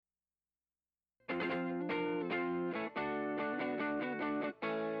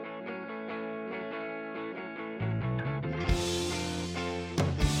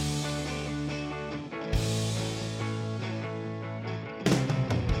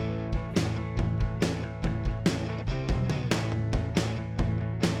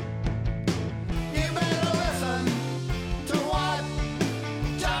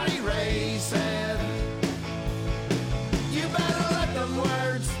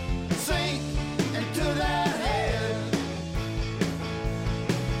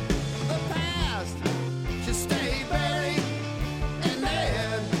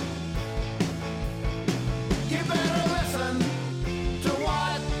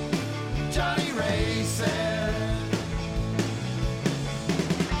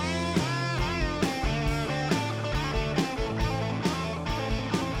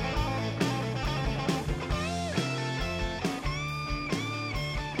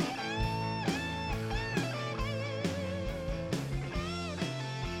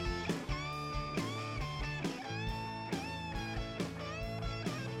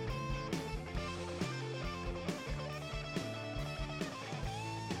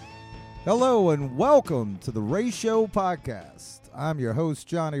Hello and welcome to the Ray Show podcast. I'm your host,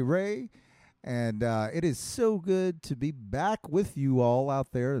 Johnny Ray, and it is so good to be back with you all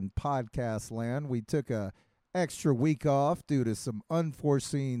out there in podcast land. We took a extra week off due to some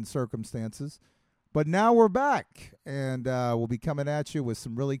unforeseen circumstances, but now we're back, and we'll be coming at you with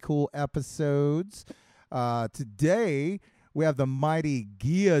some really cool episodes. Today, we have the mighty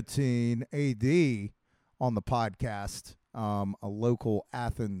Guillotine A.D. on the podcast. A local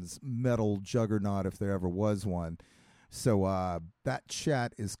Athens metal juggernaut if there ever was one. So that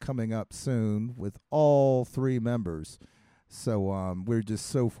chat is coming up soon with all three members. So we're just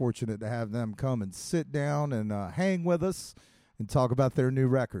so fortunate to have them come and sit down and hang with us and talk about their new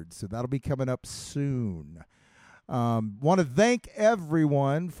record. So that'll be coming up soon. Want to thank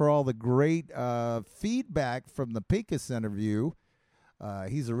everyone for all the great feedback from the Pincus interview.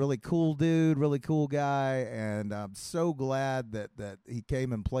 He's a really cool dude, really cool guy, and I'm so glad that he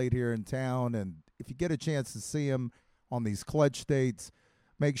came and played here in town. And if you get a chance to see him on these clutch dates,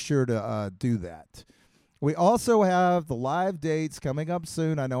 make sure to do that. We also have the live dates coming up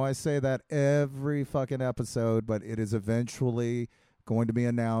soon. I know I say that every fucking episode, but it is eventually going to be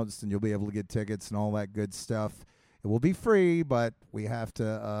announced, and you'll be able to get tickets and all that good stuff. It will be free, but we have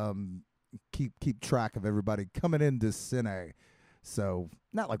to keep track of everybody coming into Cine. So,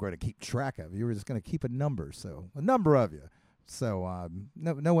 not like we're going to keep track of you. We're just going to keep a number. So, a number of you. So,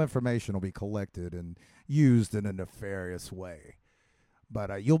 no information will be collected and used in a nefarious way.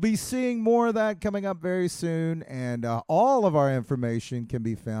 But you'll be seeing more of that coming up very soon. And all of our information can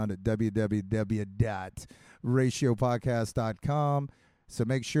be found at www.ratiopodcast.com. So,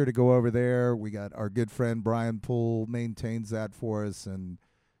 make sure to go over there. We got our good friend Brian Poole maintains that for us and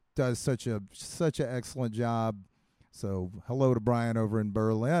does such an excellent job. So hello to Brian over in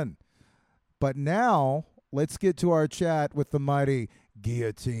Berlin. But now let's get to our chat with the mighty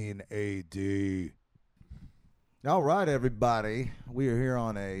Guillotine A.D. All right, everybody. We are here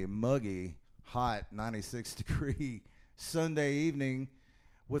on a muggy, hot, 96-degree Sunday evening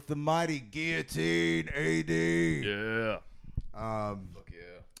with the mighty Guillotine A.D. Yeah. Fuck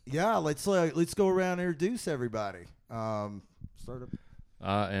yeah. Yeah, let's go around and introduce everybody. Start up.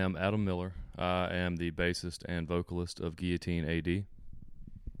 I am Adam Miller. I am the bassist and vocalist of Guillotine A.D.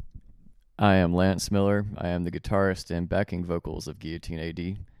 I am Lance Miller. I am the guitarist and backing vocals of Guillotine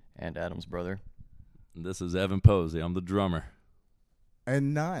A.D. and Adam's brother. This is Evan Posey. I'm the drummer.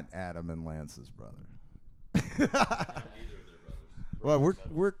 And not Adam and Lance's brother. Well,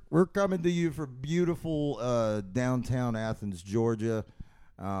 we're coming to you from beautiful downtown Athens, Georgia.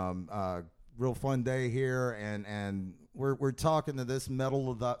 Real fun day here, and we're talking to this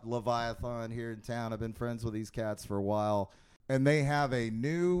metal Leviathan here in town. I've been friends with these cats for a while, and they have a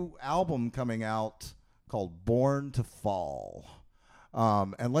new album coming out called Born to Fall.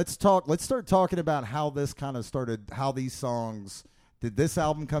 And let's start talking about how this kind of started, how these songs, did this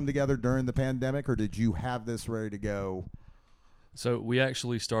album come together during the pandemic, or did you have this ready to go? So we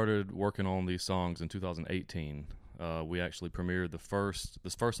actually started working on these songs in 2018. We actually premiered the first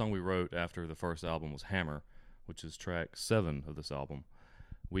song we wrote after the first album was Hammer, which is track 7 of this album.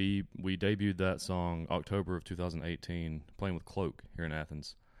 We debuted that song October of 2018, playing with Cloak here in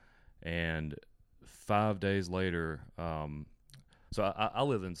Athens. And 5 days later, so I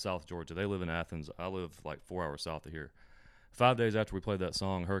live in South Georgia. They live in Athens. I live like 4 hours south of here. 5 days after we played that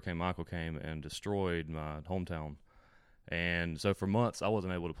song, Hurricane Michael came and destroyed my hometown. And so for months, I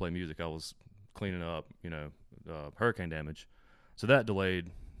wasn't able to play music. I was cleaning up, hurricane damage. So that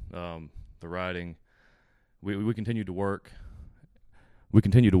delayed the writing. We continued to work.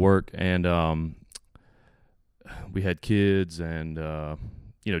 And we had kids, and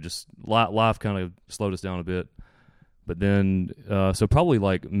just life kind of slowed us down a bit. But then, so probably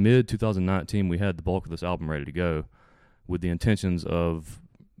like mid 2019, we had the bulk of this album ready to go, with the intentions of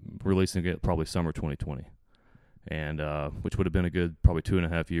releasing it probably summer 2020, and which would have been a good probably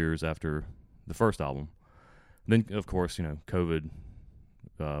 2.5 years after the first album. Then, of course, COVID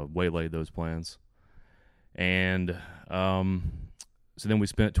waylaid those plans. And so then we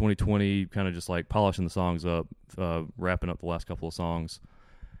spent 2020 kind of just like polishing the songs up, wrapping up the last couple of songs.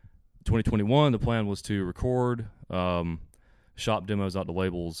 2021, the plan was to record, shop demos out to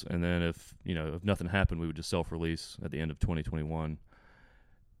labels, and then if nothing happened, we would just self-release at the end of 2021.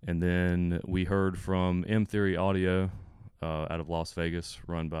 And then we heard from M Theory Audio out of Las Vegas,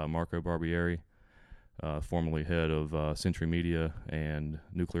 run by Marco Barbieri, formerly head of Century Media and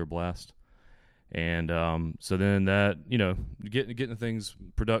Nuclear Blast. And so then that, getting things,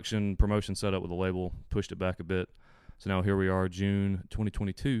 production, promotion set up with the label, pushed it back a bit. So now here we are, June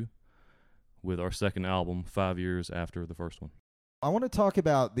 2022, with our second album, 5 years after the first one. I want to talk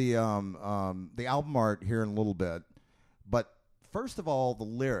about the album art here in a little bit, but first of all, the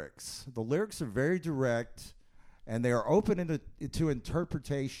lyrics. The lyrics are very direct, and they are open to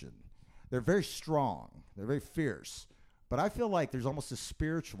interpretation. They're very strong. They're very fierce. But I feel like there's almost a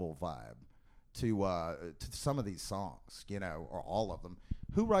spiritual vibe to some of these songs, or all of them.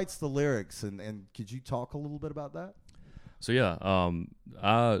 Who writes the lyrics, and could you talk a little bit about that? So yeah,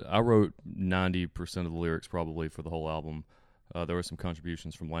 I wrote 90% of the lyrics probably for the whole album. There were some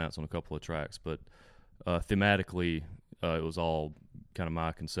contributions from Lance on a couple of tracks, but thematically, it was all kind of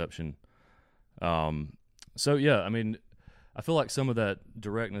my conception. So yeah, I mean, I feel like some of that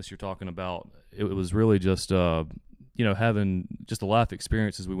directness you're talking about, it was really just having just the life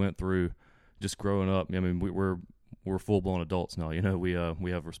experiences we went through, just growing up. I mean, we're full blown adults now. We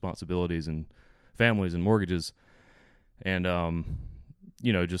have responsibilities and families and mortgages, and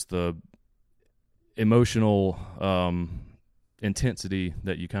just the emotional intensity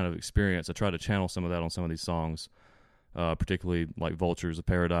that you kind of experience. I try to channel some of that on some of these songs, particularly like Vultures of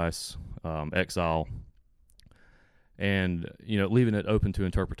Paradise, Exile. And, leaving it open to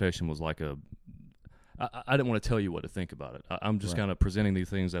interpretation was like I didn't want to tell you what to think about it. I'm just kind of presenting these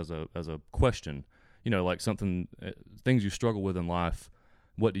things as a question, like something, things you struggle with in life.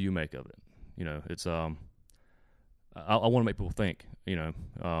 What do you make of it? It's, I want to make people think, and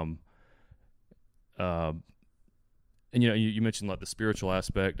you mentioned like the spiritual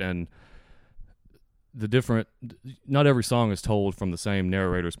aspect and the different, not every song is told from the same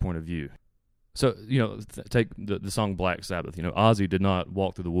narrator's point of view. So, take the song Black Sabbath. Ozzy did not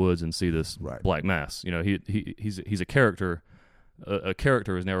walk through the woods and see this black mass. He's a character. A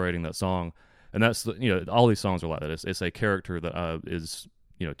character is narrating that song, and that's all these songs are like that. It's a character that is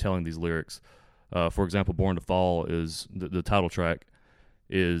telling these lyrics. For example, Born to Fall is the title track.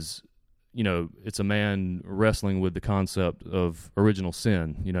 Is it's a man wrestling with the concept of original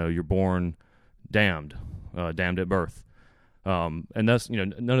sin. You're born damned, damned at birth. And that's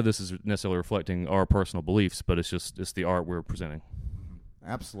none of this is necessarily reflecting our personal beliefs, but it's the art we're presenting.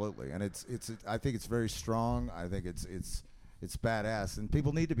 Absolutely, and it's I think it's very strong. I think it's badass, and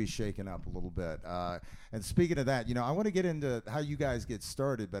people need to be shaken up a little bit. And speaking of that, I want to get into how you guys get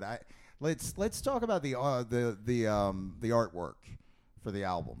started, but let's talk about the artwork for the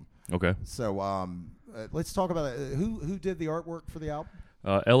album. Okay. So let's talk about who did the artwork for the album.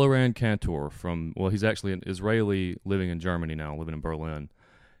 Eliran Kantor he's actually an Israeli living in Germany now, living in Berlin.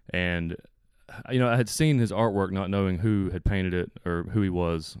 And, I had seen his artwork not knowing who had painted it or who he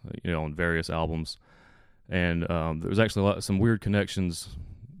was, on various albums. And there was actually some weird connections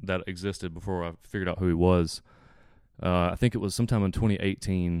that existed before I figured out who he was. I think it was sometime in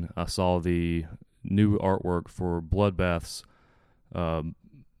 2018 I saw the new artwork for Bloodbath's The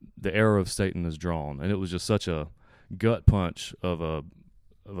Arrow of Satan is Drawn. And it was just such a gut punch of a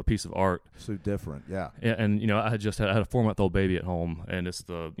piece of art. So different, yeah. And I had a 4-month-old baby at home, and it's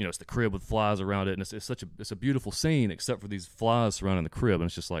the crib with flies around it, and it's a beautiful scene except for these flies surrounding the crib, and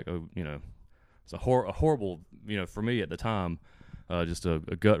it's just like it's a horrible for me at the time, just a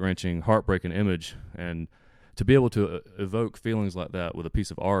gut wrenching, heartbreaking image, and to be able to evoke feelings like that with a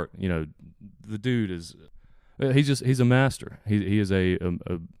piece of art, the dude he's a master. He is a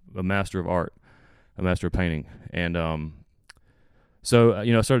master of art, a master of painting, and so,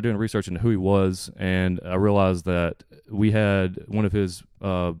 I started doing research into who he was, and I realized that we had one of his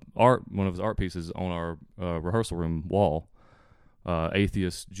art pieces on our rehearsal room wall,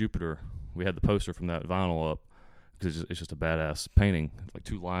 Atheist Jupiter. We had the poster from that vinyl up, because it's just a badass painting, like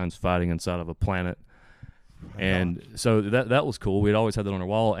 2 lions fighting inside of a planet. And so that was cool. We'd always had that on our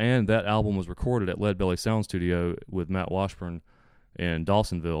wall, and that album was recorded at Lead Belly Sound Studio with Matt Washburn in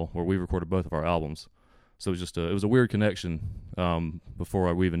Dawsonville, where we recorded both of our albums. So it was a weird connection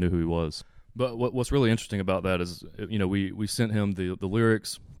before we even knew who he was. But what's really interesting about that is, we sent him the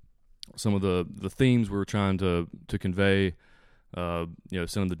lyrics, some of the themes we were trying to convey,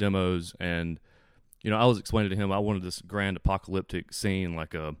 sent him the demos, and I was explaining to him I wanted this grand apocalyptic scene,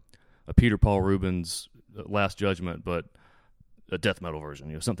 like a Peter Paul Rubens' Last Judgment, but a death metal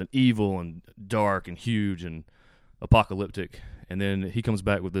version, something evil and dark and huge and apocalyptic. And then he comes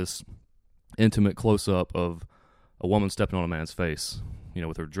back with this intimate close-up of a woman stepping on a man's face,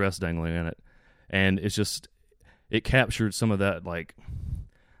 with her dress dangling in it. And it captured some of that, like,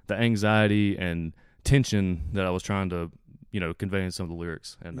 the anxiety and tension that I was trying to, convey in some of the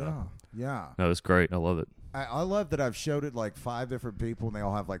lyrics. And yeah. No, it's great. I love it. I love that I've showed it like 5 different people, and they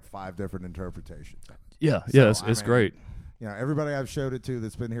all have like 5 different interpretations. Yeah, it's great. Everybody I've showed it to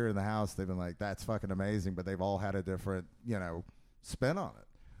that's been here in the house, they've been like, that's fucking amazing, but they've all had a different, spin on it.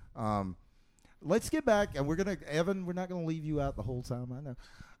 let's get back, and Evan, we're not gonna leave you out the whole time. I know,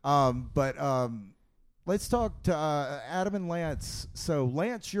 but let's talk to Adam and Lance. So,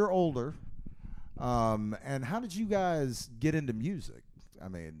 Lance, you're older, and how did you guys get into music? I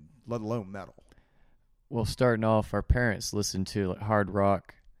mean, let alone metal. Well, starting off, our parents listened to like hard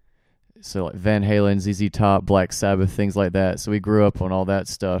rock, so like Van Halen, ZZ Top, Black Sabbath, things like that. So we grew up on all that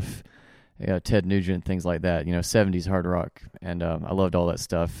stuff. Ted Nugent, things like that, 70s hard rock, and I loved all that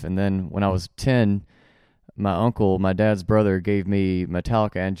stuff. And then when I was 10, my uncle, my dad's brother, gave me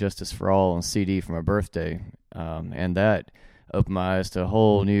Metallica and Justice for All on CD for my birthday, and that opened my eyes to a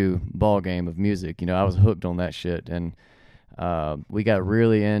whole new ball game of music. I was hooked on that shit, and we got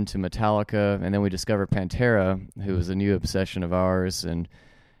really into Metallica, and then we discovered Pantera, who was a new obsession of ours. And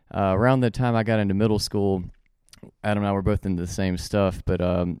around the time I got into middle school, Adam and I were both into the same stuff, but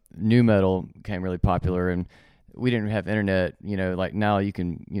new metal became really popular, and we didn't have internet, like now you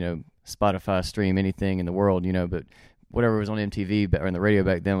can, Spotify stream anything in the world, but whatever was on MTV or on the radio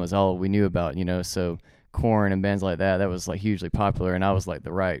back then was all we knew about, so Korn and bands like that was like hugely popular, and I was like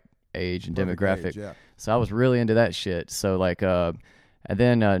the right age and demographic. Age, yeah. So I was really into that shit. So like, and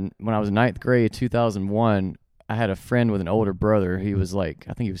then when I was in 9th grade, 2001, I had a friend with an older brother. He was like,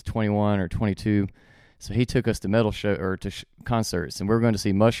 I think he was 21 or 22. So he took us to metal concerts, and we were going to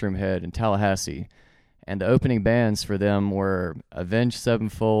see Mushroom Head in Tallahassee. And the opening bands for them were Avenged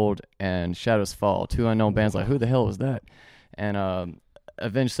Sevenfold and Shadows Fall, two unknown bands. Like, who the hell was that? And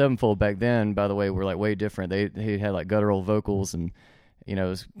Avenged Sevenfold back then, by the way, were like way different. They had like guttural vocals, and it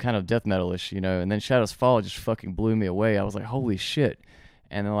was kind of death metal-ish, And then Shadows Fall just fucking blew me away. I was like, holy shit!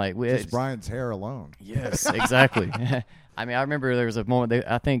 And then like just Brian's hair alone. Yes, exactly. I mean, I remember there was a moment.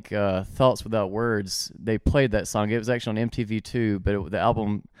 I think Thoughts Without Words. They played that song. It was actually on MTV2, but the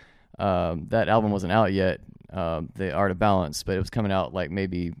album, that album wasn't out yet. The Art of Balance, but it was coming out like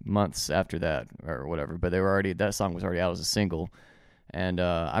maybe months after that or whatever. But that song was already out as a single. And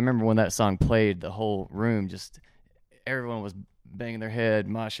I remember when that song played, the whole room everyone was banging their head,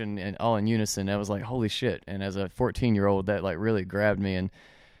 moshing, and all in unison. I was like, holy shit! And as a 14-year-old, that like really grabbed me. And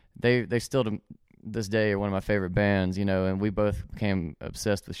they still to this day are one of my favorite bands, and we both became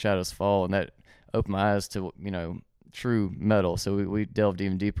obsessed with Shadows Fall, and that opened my eyes to, true metal. So we delved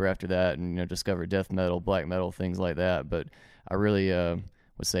even deeper after that, and, discovered death metal, black metal, things like that. But I really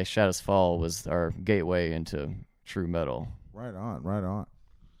would say Shadows Fall was our gateway into true metal. Right on.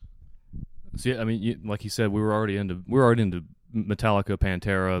 So yeah, I mean, like you said, we were already into Metallica,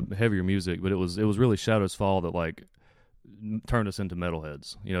 Pantera, heavier music, but it was really Shadows Fall that like turned us into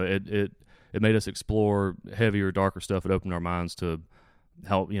metalheads. It made us explore heavier, darker stuff. It opened our minds to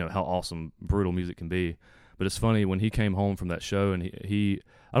how awesome brutal music can be. But it's funny, when he came home from that show, and he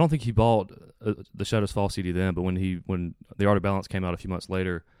I don't think he bought the Shadows Fall CD then, but when the Art of Balance came out a few months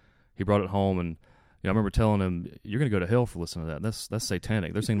later, he brought it home, and I remember telling him, "You're gonna go to hell for listening to that. That's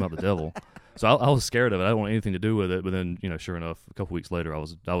satanic. They're singing about the devil." So I was scared of it. I didn't want anything to do with it. But then, sure enough, a couple weeks later,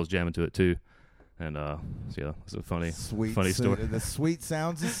 I was jamming to it too. And so yeah, it's a funny story. The sweet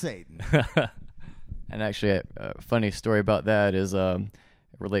sounds of Satan. And actually, a funny story about that is it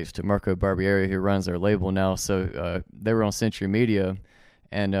relates to Marco Barbieri, who runs our label now. So they were on Century Media,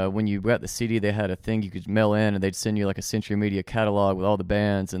 and when you got the CD, they had a thing you could mail in, and they'd send you like a Century Media catalog with all the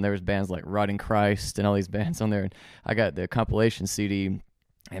bands, and there was bands like Rotting Christ and all these bands on there. And I got the compilation CD,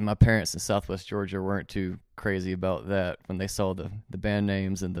 and my parents in Southwest Georgia weren't too crazy about that when they saw the band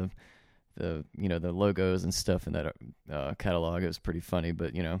names and the logos and stuff in that catalog. It was pretty funny,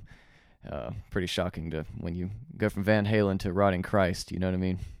 but pretty shocking to when you go from Van Halen to Rotting Christ. You know what I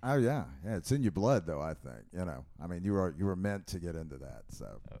mean? Oh yeah, it's in your blood, though. I think I mean, you were meant to get into that.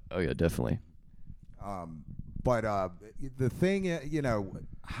 So. Oh yeah, definitely. But the thing,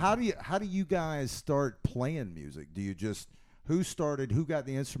 how do you guys start playing music? Do you just who got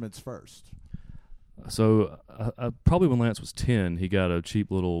the instruments first? So probably when Lance was 10, he got a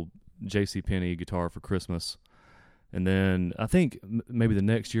cheap little JCPenney guitar for Christmas. And then I think maybe the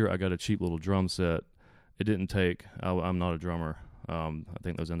next year I got a cheap little drum set. It didn't take. I'm not a drummer. I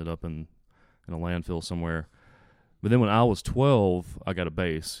think those ended up in a landfill somewhere. But then when I was 12, I got a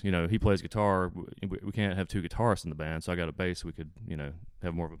bass. He plays guitar. We can't have two guitarists in the band, so I got a bass so we could,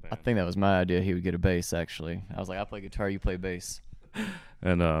 have more of a band. I think that was my idea. He would get a bass, actually. I was like, I play guitar, you play bass.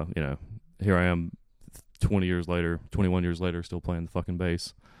 And, here I am 21 years later, still playing the fucking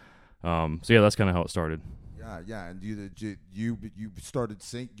bass. So yeah, that's kind of how it started. Yeah. And you started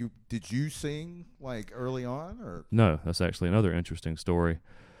sing. Did you sing like early on, or no? That's actually another interesting story.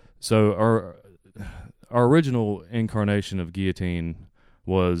 So our original incarnation of Guillotine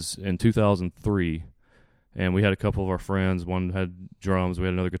was in 2003. And we had a couple of our friends. One had drums. We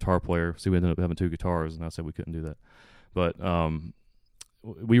had another guitar player. So we ended up having 2 guitars, and I said we couldn't do that. But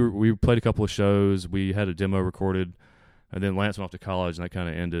we played a couple of shows. We had a demo recorded, and then Lance went off to college, and that kind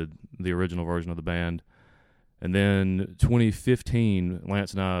of ended the original version of the band. And then 2015,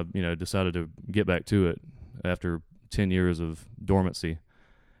 Lance and I, decided to get back to it after 10 years of dormancy.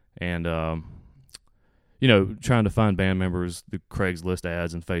 And, trying to find band members, the Craigslist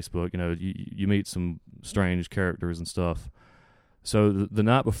ads and Facebook, you meet some strange characters and stuff. So the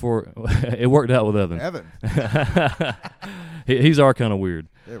night before, it worked out with Evan. He's our kind of weird.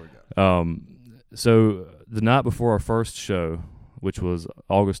 There we go. So the night before our first show, which was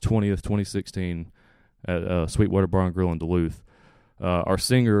August 20th, 2016, at Sweetwater Bar and Grill in Duluth, our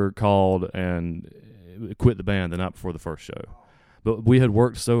singer called and quit the band the night before the first show. But we had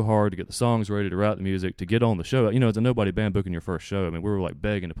worked so hard to get the songs ready, to write the music, to get on the show. It's a nobody band booking your first show. I mean, we were like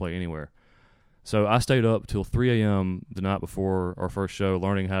begging to play anywhere. So I stayed up till 3 a.m. the night before our first show,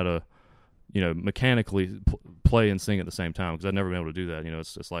 learning how to, mechanically play and sing at the same time, because I'd never been able to do that.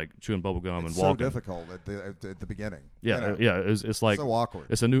 It's like chewing bubble gum and walking. It's so difficult at the beginning. Yeah, yeah. It's like so awkward.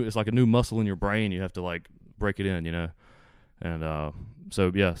 It's like a new muscle in your brain. You have to like break it in, And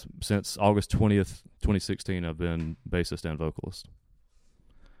so yeah, since August 20th, 2016, I've been bassist and vocalist.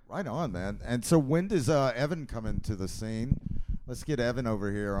 Right on, man. And so when does Evan come into the scene? Let's get Evan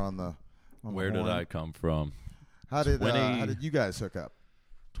over here on the. Where did I come from? How did you guys hook up?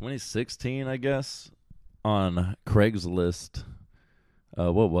 2016, I guess, on Craigslist.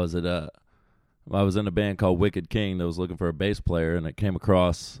 What was it? I was in a band called Wicked King that was looking for a bass player, and it came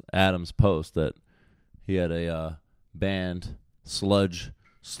across Adam's post that he had a band,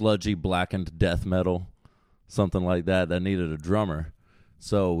 sludgy blackened death metal, something like that needed a drummer.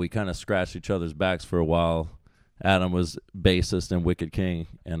 So we kind of scratched each other's backs for a while. Adam was bassist in Wicked King,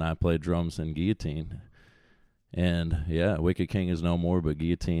 and I played drums in Guillotine. And, yeah, Wicked King is no more, but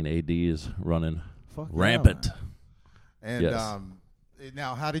Guillotine A.D. is running rampant. Yeah, and yes.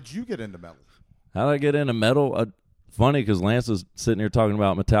 Now, how did you get into metal? How did I get into metal? Funny, because Lance was sitting here talking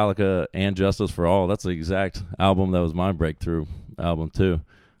about Metallica and Justice for All. That's the exact album that was my breakthrough album, too.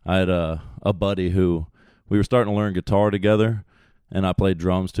 I had a buddy who we were starting to learn guitar together, and I played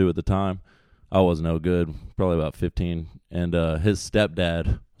drums, too, at the time. I was no good, probably about 15. And his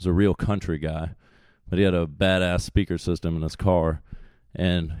stepdad was a real country guy, but he had a badass speaker system in his car,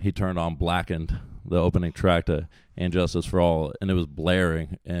 and he turned on Blackened, the opening track to And Justice for All, and it was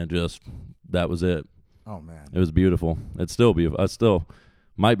blaring, and just that was it. Oh, man. It was beautiful. It's still beautiful. It still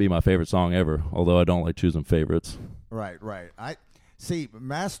might be my favorite song ever, although I don't like choosing favorites. Right. See,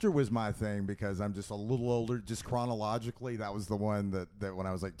 Master was my thing because I'm just a little older. Just chronologically, that was the one that when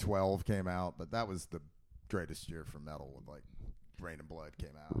I was like 12 came out. But that was the greatest year for metal when like Rain and Blood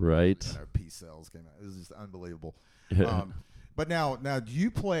came out. Right. Peace Cells came out. It was just unbelievable. But now do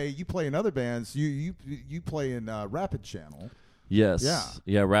you play in other bands? You play in Rapid Channel. Yes.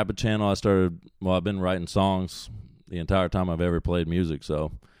 Yeah, Rapid Channel. I've been writing songs the entire time I've ever played music.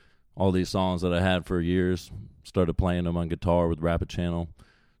 So all these songs that I had for years, started playing them on guitar with Rapid Channel.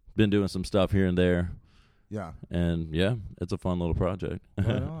 Been doing some stuff here and there. Yeah. And, yeah, it's a fun little project.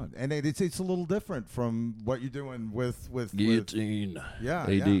 Right on. And it's a little different from what you're doing with Guillotine. Yeah.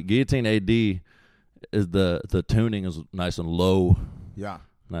 A.D. Yeah. Guillotine A.D. is the tuning is nice and low. Yeah.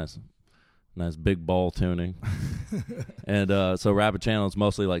 Nice big ball tuning. And so Rapid Channel is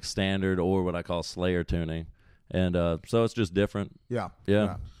mostly like standard or what I call Slayer tuning. And so it's just different. Yeah.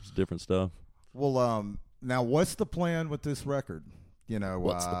 It's different stuff. Well, now what's the plan with this record?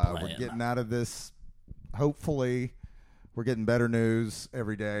 What's the plan? We're getting out of this. Hopefully, we're getting better news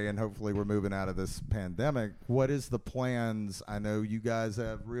every day, and hopefully we're moving out of this pandemic. What is the plans? I know you guys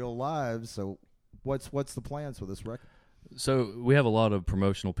have real lives, so what's the plans for this record? So we have a lot of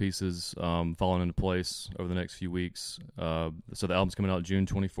promotional pieces falling into place over the next few weeks. So the album's coming out June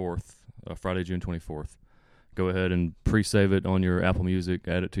 24th, Friday, June 24th. Go ahead and pre-save it on your Apple Music,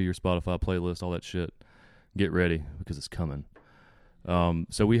 add it to your Spotify playlist, all that shit. Get ready because it's coming.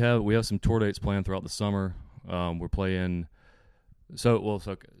 So we have some tour dates planned throughout the summer. We're playing. So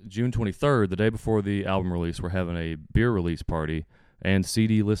June 23rd, the day before the album release, we're having a beer release party and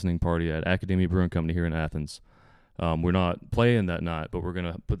CD listening party at Academia Brewing Company here in Athens. We're not playing that night, but we're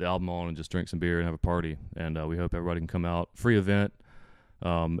gonna put the album on and just drink some beer and have a party. And we hope everybody can come out. Free event.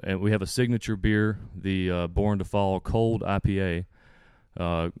 And we have a signature beer, the Born to Fall Cold IPA.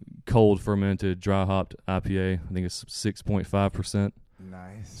 Cold fermented dry hopped IPA. I think it's 6.5%.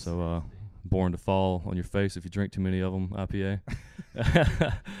 Nice. So Born to Fall on your face if you drink too many of them IPA.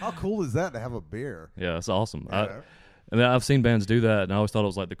 How cool is that to have a beer? Yeah, it's awesome. And then I've seen bands do that, and I always thought it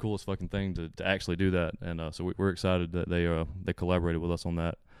was like the coolest fucking thing to actually do that. And so we're excited that they collaborated with us on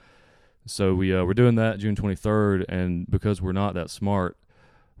that. So we're doing that June 23rd, and because we're not that smart,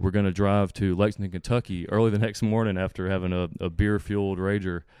 we're going to drive to Lexington, Kentucky early the next morning after having a beer-fueled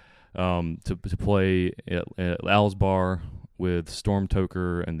rager to play at Al's Bar with Storm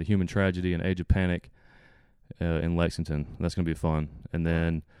Toker and The Human Tragedy and Age of Panic in Lexington. That's going to be fun. And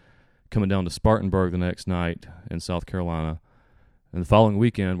then coming down to Spartanburg the next night in South Carolina. And the following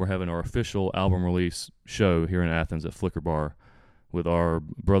weekend, we're having our official album release show here in Athens at Flicker Bar with our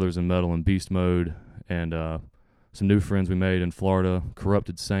brothers in metal and Beast Mode and some new friends we made in Florida,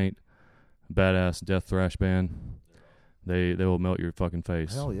 Corrupted Saint, badass death thrash band. They will melt your fucking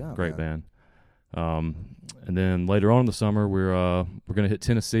face. Hell yeah, great man. band. And then later on in the summer, we're gonna hit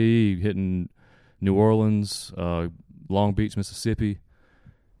Tennessee, hitting New Orleans, Long Beach, Mississippi,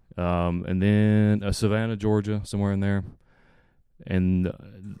 and then Savannah, Georgia, somewhere in there. And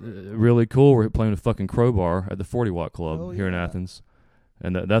really cool, we're playing with fucking Crowbar at the 40 Watt Club here in Athens.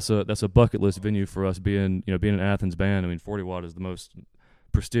 And that's a bucket list venue for us being an Athens band. I mean, 40 Watt is the most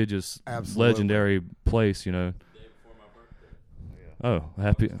prestigious, legendary place, you know. Oh,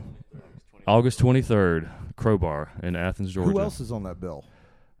 happy August 23rd, Crowbar in Athens, Georgia. Who else is on that bill?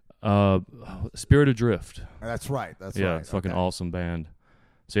 Spirit Adrift. That's right. That's yeah, right. It's fucking awesome band.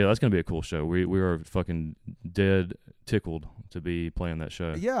 So yeah, that's gonna be a cool show. We are fucking dead tickled to be playing that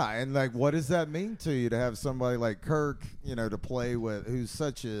show. Yeah, and like, what does that mean to you to have somebody like Kirk, to play with, who's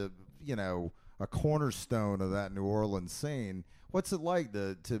such a a cornerstone of that New Orleans scene? What's it like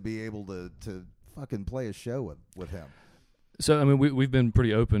to be able to fucking play a show with him? So I mean, we've been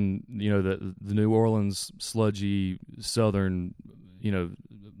pretty open, that the New Orleans sludgy southern,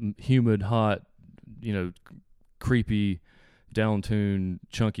 humid, hot, creepy, down-tuned,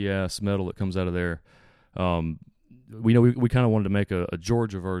 chunky-ass metal that comes out of there. We kind of wanted to make a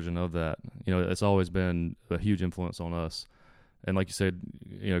Georgia version of that. It's always been a huge influence on us. And like you said,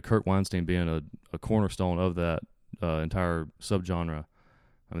 Kurt Weinstein being a cornerstone of that entire subgenre.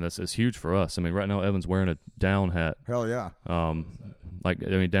 I mean, that's huge for us. I mean, right now Evan's wearing a Down hat. Hell yeah. Down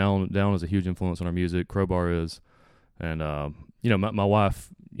is a huge influence on our music. Crowbar is. And, my wife,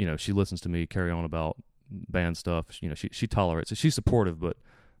 she listens to me carry on about band stuff. She tolerates it. She's supportive, but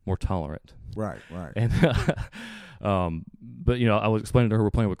more tolerant. Right. And, but I was explaining to her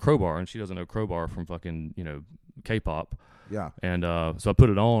we're playing with Crowbar, and she doesn't know Crowbar from fucking, K-pop. Yeah. And so I put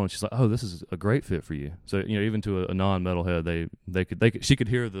it on, and she's like, "Oh, this is a great fit for you." So even to a non-metalhead, she could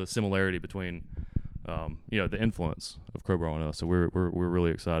hear the similarity between, the influence of Crowbar on us. So we're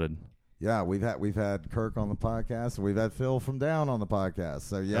really excited. Yeah, we've had Kirk on the podcast, and we've had Phil from Down on the podcast.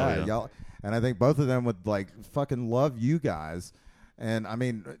 So yeah, y'all, and I think both of them would like fucking love you guys. And I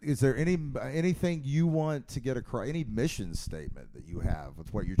mean, is there anything you want to get across? Any mission statement that you have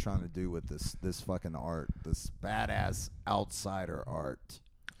with what you're trying to do with this fucking art, this badass outsider art?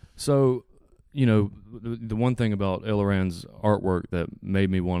 So, the one thing about Elleran's artwork that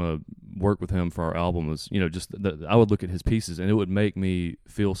made me want to work with him for our album is, just that I would look at his pieces and it would make me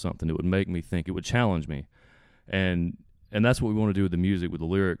feel something. It would make me think. It would challenge me, and that's what we want to do with the music, with the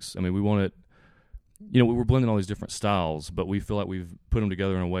lyrics. I mean, we want it. We're blending all these different styles, but we feel like we've put them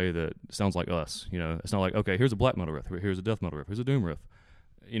together in a way that sounds like us. It's not like, okay, here's a black metal riff, here's a death metal riff, here's a doom riff.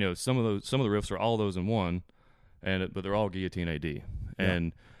 Some of the riffs are all those in one, but they're all Guillotine A.D.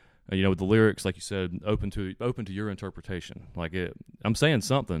 And with the lyrics, like you said, open to your interpretation. Like I'm saying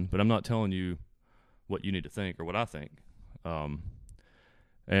something, but I'm not telling you what you need to think or what I think. And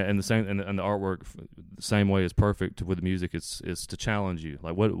the same, and the artwork, the same way is perfect with the music. It's to challenge you.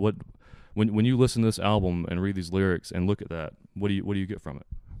 Like what. When you listen to this album and read these lyrics and look at that, what do you get from it?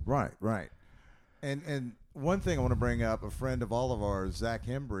 Right. And one thing I want to bring up, a friend of all of ours, Zach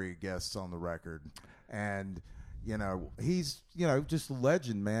Hembry, guests on the record, and he's just a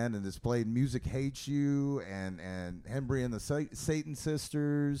legend, man, and has played Music Hates You and Hembry and the Satan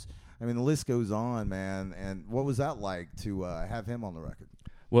Sisters. I mean, the list goes on, man. And what was that like to have him on the record?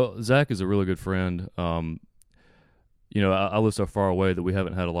 Well, Zach is a really good friend. I live so far away that we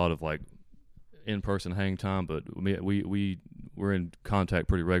haven't had a lot of like in-person hang time, but we're in contact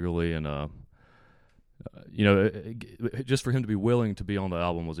pretty regularly, and just for him to be willing to be on the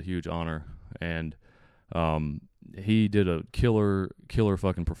album was a huge honor. And he did a killer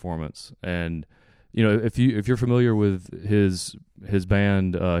fucking performance. And if you're familiar with his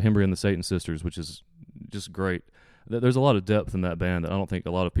band, Hembry and the Satan Sisters, which is just great, there's a lot of depth in that band that I don't think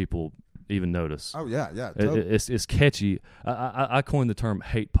a lot of people even notice. Oh yeah, totally. It's catchy. I coined the term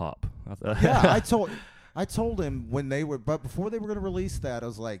hate pop. I told him when they were, but before they were going to release that, I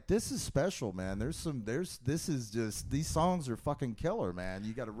was like, "This is special, man. This is just these songs are fucking killer, man.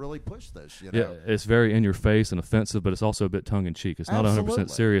 You got to really push this, you know." Yeah, it's very in your face and offensive, but it's also a bit tongue in cheek. It's not 100%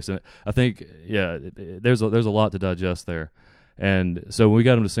 serious, and I think there's a lot to digest there. And so when we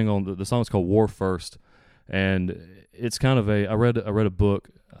got him to sing on the song's called "War First," and it's kind of I read a book.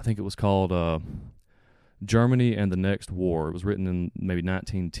 I think it was called "Germany and the Next War." It was written in maybe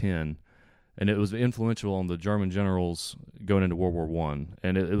 1910. And it was influential on the German generals going into World War One,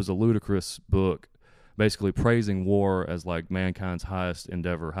 and it was a ludicrous book, basically praising war as like mankind's highest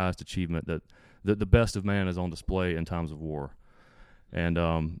endeavor, highest achievement. That the best of man is on display in times of war, and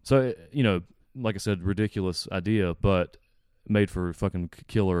so like I said, ridiculous idea, but made for fucking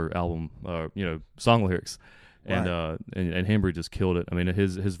killer album, song lyrics, and Right. And Hembry just killed it. I mean,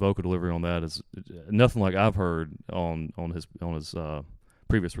 his vocal delivery on that is nothing like I've heard on his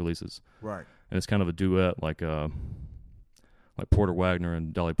previous releases. Right. And it's kind of a duet like Porter Wagner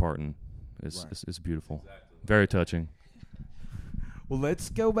and Dolly Parton. It's beautiful. Exactly. Very touching. Well, let's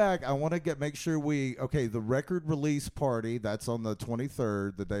go back. I want to make sure the record release party, that's on the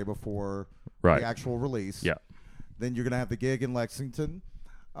 23rd, the day before Right. the actual release. Yeah. Then you're going to have the gig in Lexington.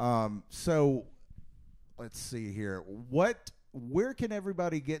 So let's see here. Where can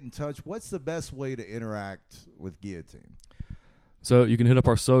everybody get in touch? What's the best way to interact with Guillotine? So you can hit up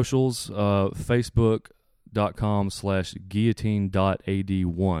our socials,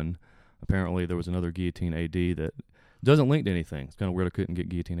 facebook.com/guillotine.ad1. Apparently there was another Guillotine AD that doesn't link to anything. It's kind of weird I couldn't get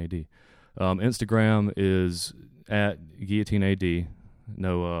Guillotine AD. Instagram is at Guillotine AD.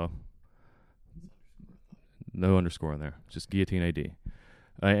 No underscore in there. Just Guillotine AD.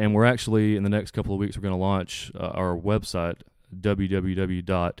 And we're actually, in the next couple of weeks, we're going to launch our website,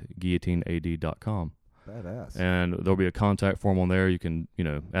 www.guillotinead.com. Badass. And there'll be a contact form on there. You can,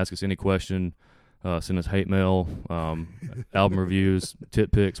 ask us any question, send us hate mail, album reviews,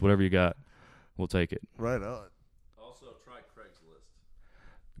 tit pics, whatever you got. We'll take it. Right on. Also, try Craigslist.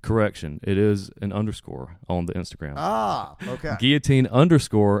 Correction. It is an underscore on the Instagram. Ah, okay.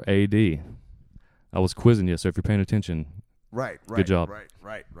 Guillotine_AD. I was quizzing you, so if you're paying attention, Right. Good job.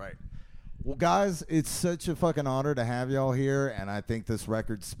 Right. Well, guys, it's such a fucking honor to have y'all here, and I think this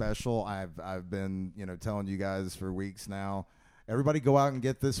record's special. I've been telling you guys for weeks now. Everybody go out and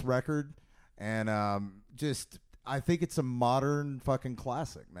get this record, and I think it's a modern fucking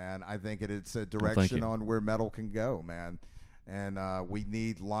classic, man. I think it's a direction on where metal can go, man. And we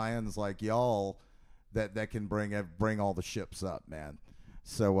need lions like y'all that can bring all the ships up, man.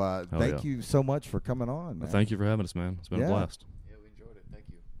 So thank you so much for coming on, man. Thank you for having us, man. It's been a blast. Yeah, we enjoyed it. Thank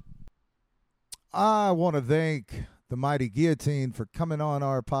you. I want to thank the Mighty Guillotine for coming on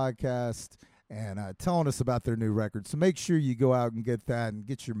our podcast and telling us about their new record. So make sure you go out and get that and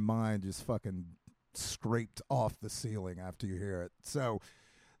get your mind just fucking scraped off the ceiling after you hear it. So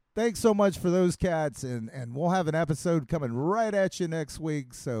thanks so much for those cats, and we'll have an episode coming right at you next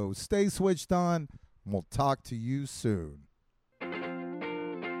week. So stay switched on, and we'll talk to you soon.